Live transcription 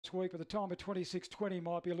last week, but the time of 26.20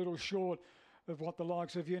 might be a little short of what the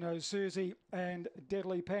likes of Susie and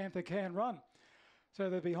Deadly Panther can run. So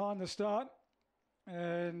they're behind the start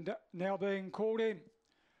and now being called in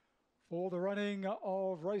for the running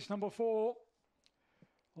of race number 4.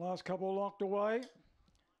 Last couple locked away.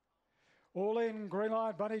 All in, green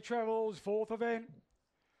light, Bunny Travels, 4th event.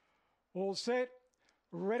 All set.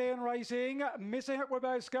 Ready and racing, missing it with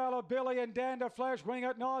both Scarlet Billy and Dander Flash. Winning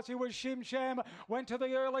it nicely with Shim Sham. Went to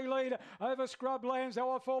the early lead over Scrublands. They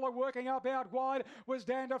were followed, working up out wide was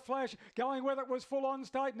Dander Flash. Going with it was Full On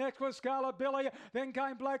State. Next was Scarlet Billy. Then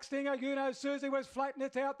came Black Stinger. Susie was flat and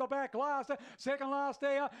it's out the back last. Second last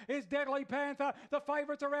there is Deadly Panther. The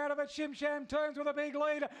favourites are out of it. Shim Sham turns with a big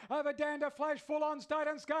lead over Dander Flash, Full On State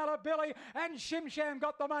and Scarlet Billy. And Shim Sham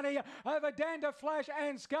got the money over Dander Flash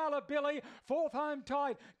and Scarlet Billy. 4th home tight.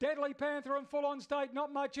 Deadly Panther and Full On State,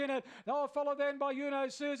 not much in it. They were followed then by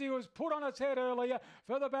Susie, who was put on its head earlier.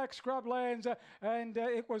 Further back, Scrublands, and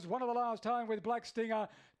it was one of the last home with Black Stinger.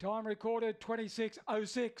 Time recorded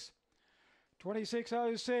 26.06.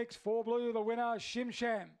 26.06, 4 Blue, the winner, Shim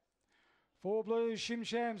Sham. 4 Blue, Shim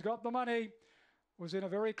Sham's got the money. Was in a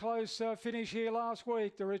very close finish here last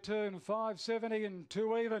week. The return 5.70 and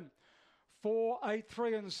 2 even. 4, 8,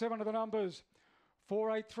 3 and 7 of the numbers.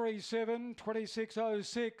 4837,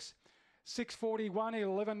 2606, 641,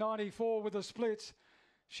 1194 with the splits.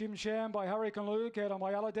 Shim Sham by Hurricane Luke, out on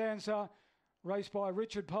my Yellow Dancer. Raced by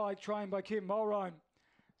Richard Pike, trained by Kim Mulrone.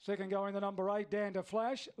 Second going the number 8, Dander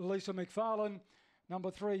Flash, Lisa McFarlane. Number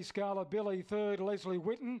 3, Scarlet Billy. Third, Leslie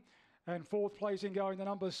Whitten. And 4th placing going the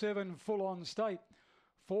number 7, Full On State.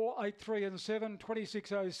 4, 8, 3 and 7,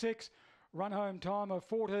 2606. Run home time of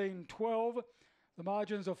 14.12. The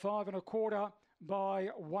margins are 5 1/4 by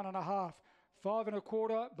 1.5. 5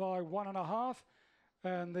 1/4 by 1.5.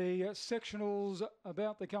 And the sectionals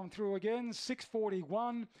about to come through again.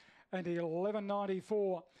 641 and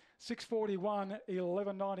 1194. 641,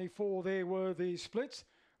 1194 there were the splits.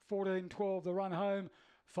 14.12 the run home.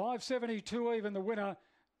 5.72 even the winner.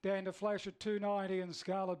 Dander Flash at $2.90 and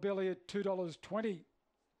Scarlet Billy at $2.20.